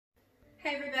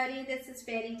Hi everybody, this is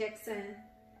Betty Dixon.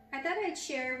 I thought I'd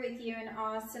share with you an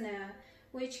asana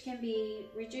which can be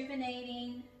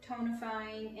rejuvenating,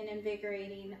 tonifying, and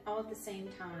invigorating all at the same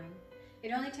time.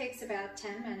 It only takes about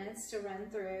 10 minutes to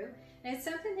run through, and it's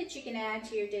something that you can add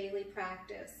to your daily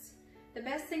practice. The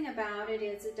best thing about it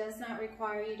is it does not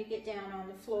require you to get down on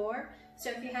the floor,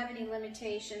 so if you have any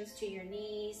limitations to your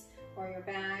knees or your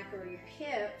back or your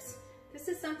hips, this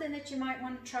is something that you might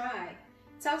want to try.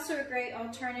 It's also a great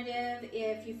alternative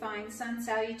if you find sun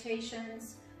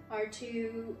salutations are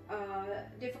too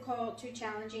difficult, too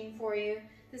challenging for you.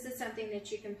 This is something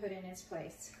that you can put in its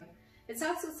place. It's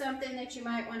also something that you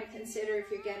might want to consider if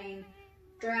you're getting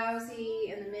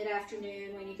drowsy in the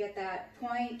mid-afternoon, when you get that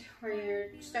point where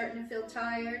you're starting to feel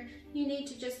tired. You need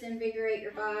to just invigorate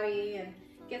your body and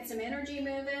get some energy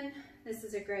moving. This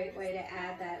is a great way to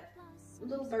add that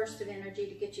little burst of energy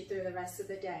to get you through the rest of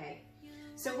the day.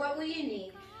 So what will you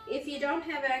need? If you don't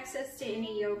have access to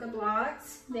any yoga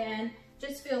blocks, then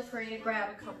just feel free to grab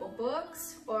a couple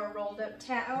books or a rolled up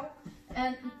towel,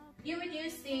 and you would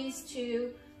use these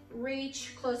to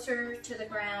reach closer to the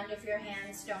ground if your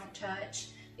hands don't touch.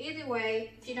 Either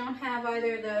way, if you don't have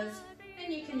either of those,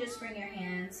 then you can just bring your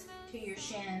hands to your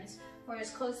shins or as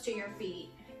close to your feet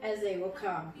as they will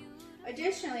come.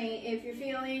 Additionally, if you're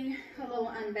feeling a little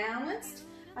unbalanced,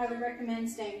 I would recommend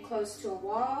staying close to a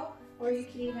wall, or you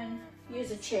can even use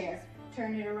a chair.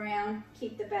 Turn it around,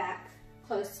 keep the back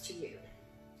close to you.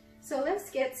 So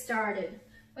let's get started.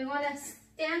 We want to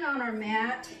stand on our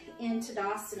mat in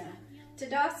Tadasana.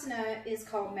 Tadasana is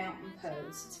called mountain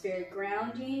pose. It's very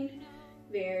grounding,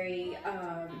 very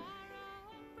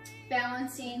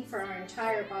balancing for our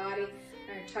entire body,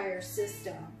 our entire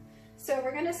system. So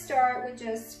we're going to start with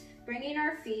just bringing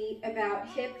our feet about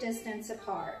hip distance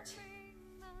apart.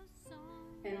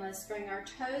 And let's bring our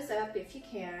toes up if you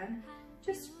can.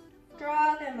 Just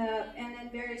draw them up, and then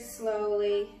very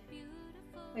slowly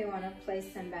we want to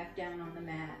place them back down on the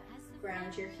mat.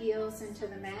 Ground your heels into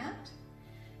the mat.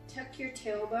 Tuck your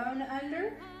tailbone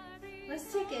under.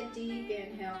 Let's take a deep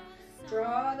inhale.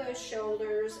 Draw those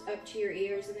shoulders up to your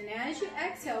ears, and then as you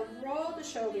exhale, roll the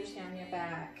shoulders down your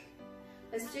back.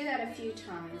 Let's do that a few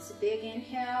times. Big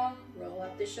inhale, roll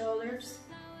up the shoulders.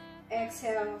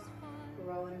 Exhale,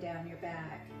 rolling down your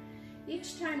back.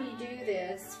 Each time you do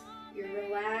this, you're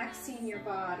relaxing your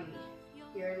body.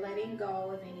 You're letting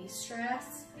go of any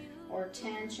stress or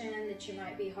tension that you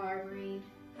might be harboring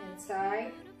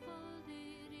inside.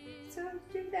 So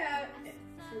do that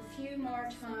for a few more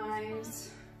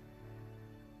times.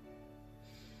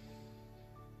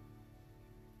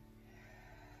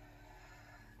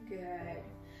 Good.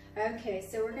 Okay,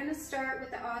 so we're going to start with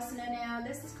the asana now.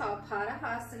 This is called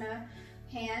Padahasana,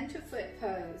 hand to foot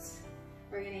pose.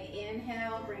 We're going to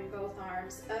inhale, bring both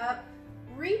arms up,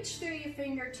 reach through your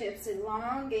fingertips,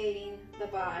 elongating the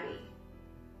body.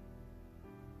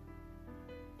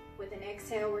 With an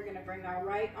exhale, we're going to bring our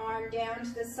right arm down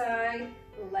to the side,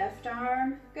 left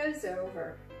arm goes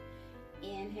over.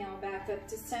 Inhale back up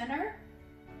to center,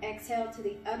 exhale to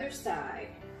the other side.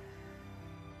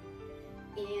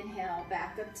 Inhale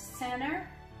back up to center,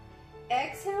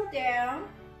 exhale down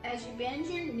as you bend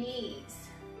your knees.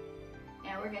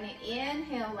 Now we're going to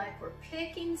inhale like we're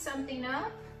picking something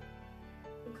up.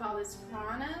 We call this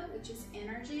prana, which is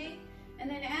energy. And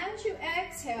then as you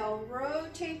exhale,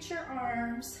 rotate your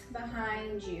arms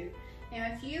behind you.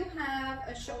 Now if you have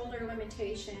a shoulder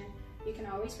limitation, you can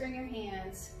always bring your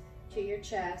hands to your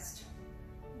chest,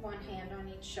 one hand on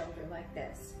each shoulder like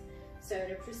this. So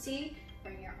to proceed,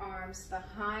 bring your arms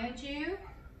behind you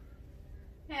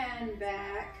and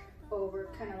back over,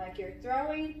 kind of like you're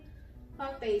throwing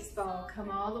a baseball.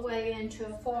 Come all the way into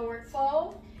a forward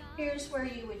fold. Here's where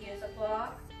you would use a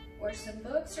block or some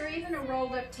books or even a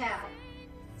rolled up towel.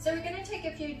 So we're going to take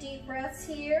a few deep breaths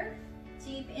here.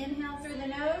 Deep inhale through the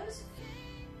nose,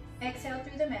 exhale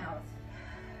through the mouth.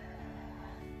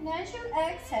 And as you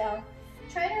exhale,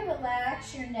 try to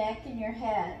relax your neck and your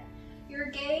head.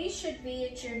 Your gaze should be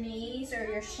at your knees or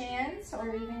your shins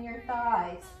or even your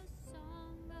thighs.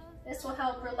 This will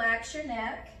help relax your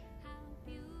neck.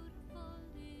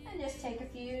 And just take a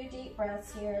few deep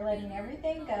breaths here, letting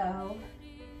everything go.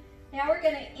 Now we're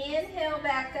going to inhale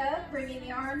back up, bringing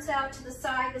the arms out to the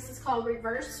side. This is called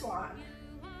reverse swan.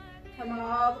 Come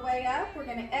all the way up. We're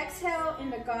going to exhale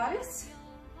into goddess.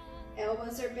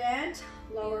 Elbows are bent,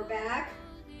 lower back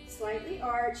slightly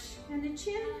arched, and the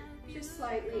chin just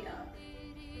slightly up.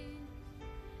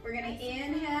 We're going to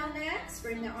inhale next,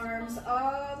 bring the arms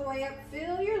all the way up,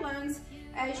 fill your lungs.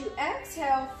 As you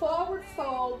exhale, forward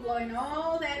fold, blowing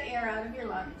all that air out of your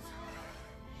lungs.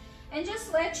 And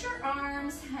just let your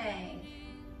arms hang.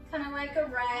 kind of like a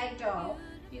rag doll.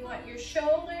 You want your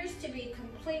shoulders to be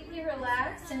completely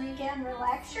relaxed, and again,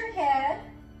 relax your head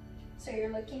so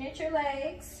you're looking at your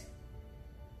legs.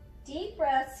 Deep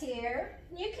breaths here.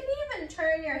 You can even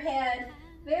turn your head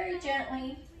very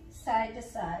gently side to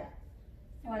side.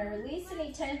 You want to release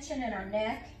any tension in our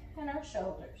neck and our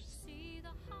shoulders.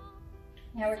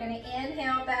 Now we're going to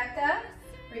inhale back up,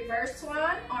 reverse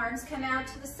swan, arms come out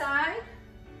to the side,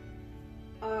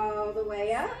 all the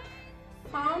way up,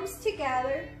 palms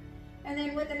together, and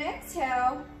then with an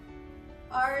exhale,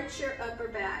 arch your upper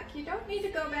back. You don't need to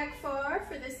go back far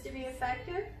for this to be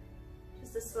effective.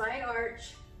 Just a slight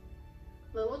arch,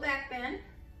 little back bend.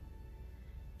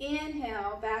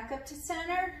 Inhale, back up to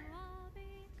center.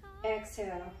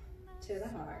 Exhale to the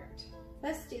heart.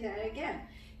 Let's do that again.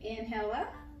 Inhale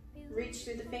up, reach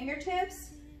through the fingertips.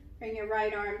 Bring your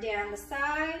right arm down the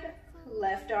side,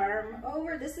 left arm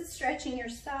over. This is stretching your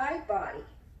side body.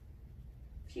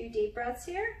 A few deep breaths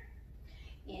here.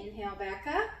 Inhale back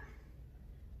up.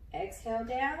 Exhale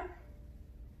down.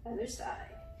 Other side.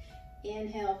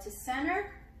 Inhale to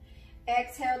center.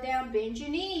 Exhale down, bend your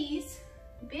knees.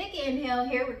 Big inhale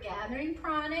here, we're gathering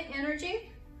prana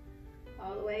energy.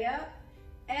 All the way up.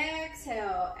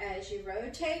 Exhale as you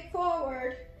rotate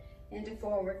forward into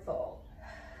forward fold.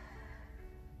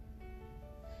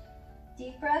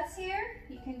 Deep breaths here.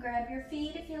 You can grab your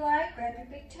feet if you like, grab your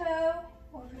big toe,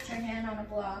 or put your hand on a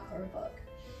block or a book.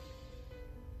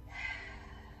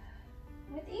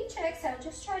 With each exhale,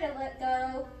 just try to let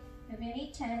go of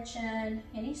any tension,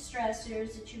 any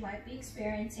stressors that you might be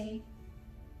experiencing.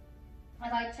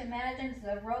 I like to imagine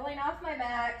the rolling off my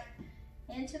back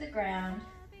into the ground.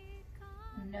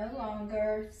 No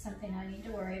longer something I need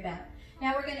to worry about.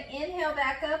 Now we're going to inhale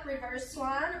back up, reverse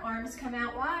swan, arms come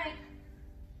out wide.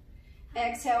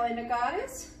 Exhale into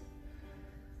goddess.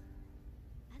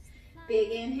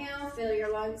 Big inhale, fill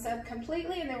your lungs up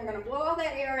completely, and then we're going to blow all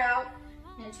that air out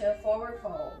into a forward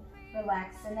fold.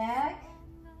 Relax the neck,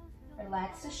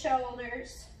 relax the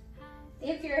shoulders.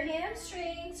 If your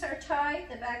hamstrings are tight,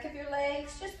 the back of your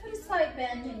legs, just put a slight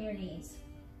bend in your knees.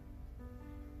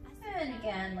 And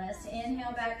again, let's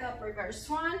inhale back up, reverse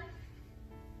swan.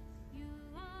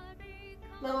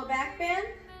 Little back bend.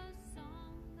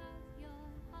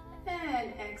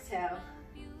 And exhale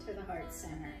to the heart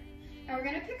center. Now we're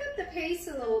going to pick up the pace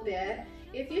a little bit.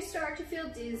 If you start to feel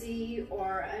dizzy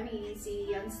or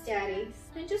uneasy, unsteady,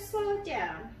 then just slow it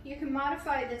down. You can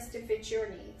modify this to fit your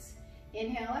needs.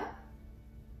 Inhale up.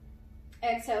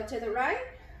 Exhale to the right.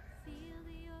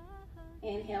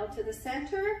 Inhale to the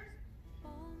center.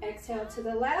 Exhale to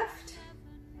the left.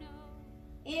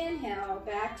 Inhale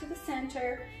back to the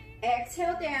center.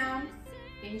 Exhale down.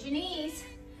 Bend your knees.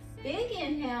 Big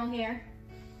inhale here.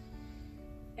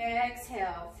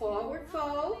 Exhale, forward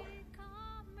fold.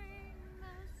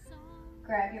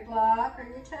 Grab your block or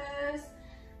your toes.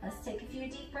 Let's take a few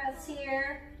deep breaths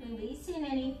here, releasing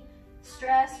any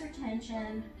stress or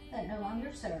tension that no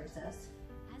longer serves us.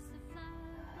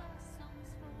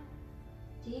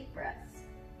 Deep breaths.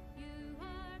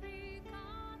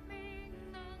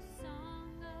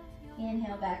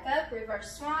 Inhale back up,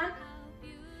 reverse swan.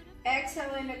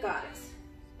 Exhale into goddess.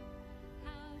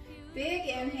 Big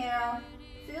inhale,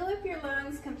 fill up your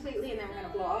lungs completely, and then we're going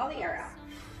to blow all the air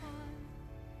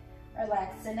out.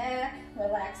 Relax the neck,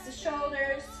 relax the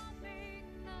shoulders.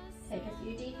 Take a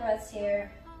few deep breaths here.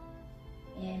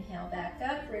 Inhale back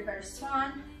up, reverse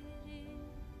swan.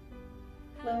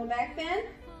 Little back bend.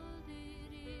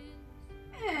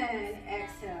 And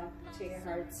exhale to your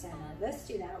heart center. Let's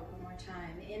do that one more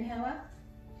time. Inhale up.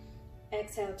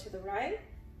 Exhale to the right.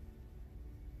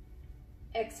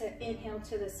 Exhale, inhale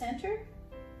to the center.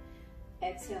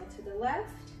 Exhale to the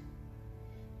left.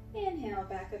 Inhale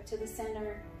back up to the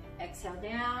center. Exhale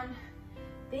down.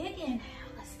 Big inhale.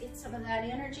 Let's get some of that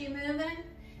energy moving.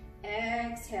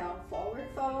 Exhale, forward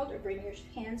fold, or bring your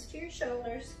hands to your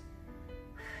shoulders.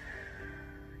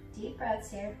 Deep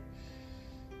breaths here.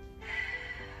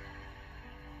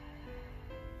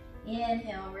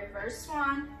 Inhale, reverse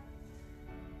swan.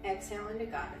 Exhale into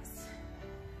goddess.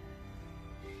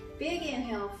 Big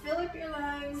inhale, fill up your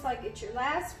lungs like it's your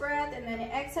last breath, and then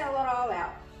exhale it all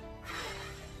out.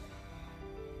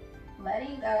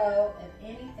 Letting go of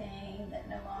anything that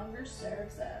no longer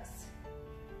serves us.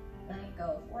 Letting go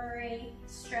of worry,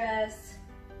 stress,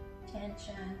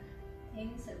 tension,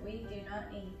 things that we do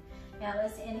not need. Now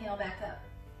let's inhale back up.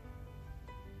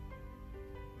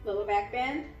 Little back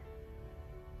bend.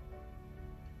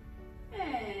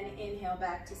 And inhale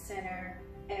back to center.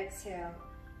 Exhale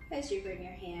as you bring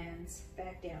your hands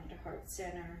back down to heart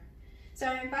center. So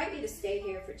I invite you to stay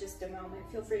here for just a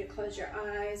moment. Feel free to close your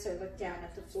eyes or look down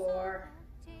at the floor.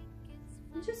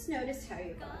 And just notice how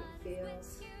your body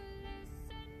feels.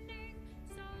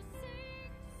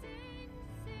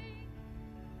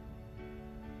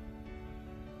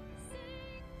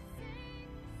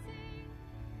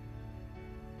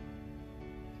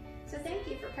 So thank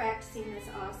you for practicing this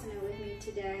asana with me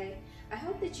today. I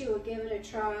hope that you will give it a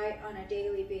try on a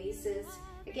daily basis.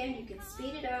 Again, you can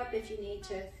speed it up if you need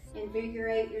to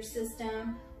invigorate your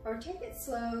system, or take it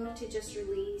slow to just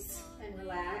release and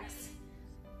relax.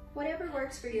 Whatever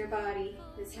works for your body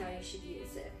is how you should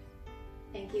use it.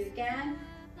 Thank you again.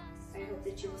 I hope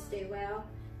that you will stay well,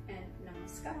 and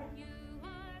namaskar.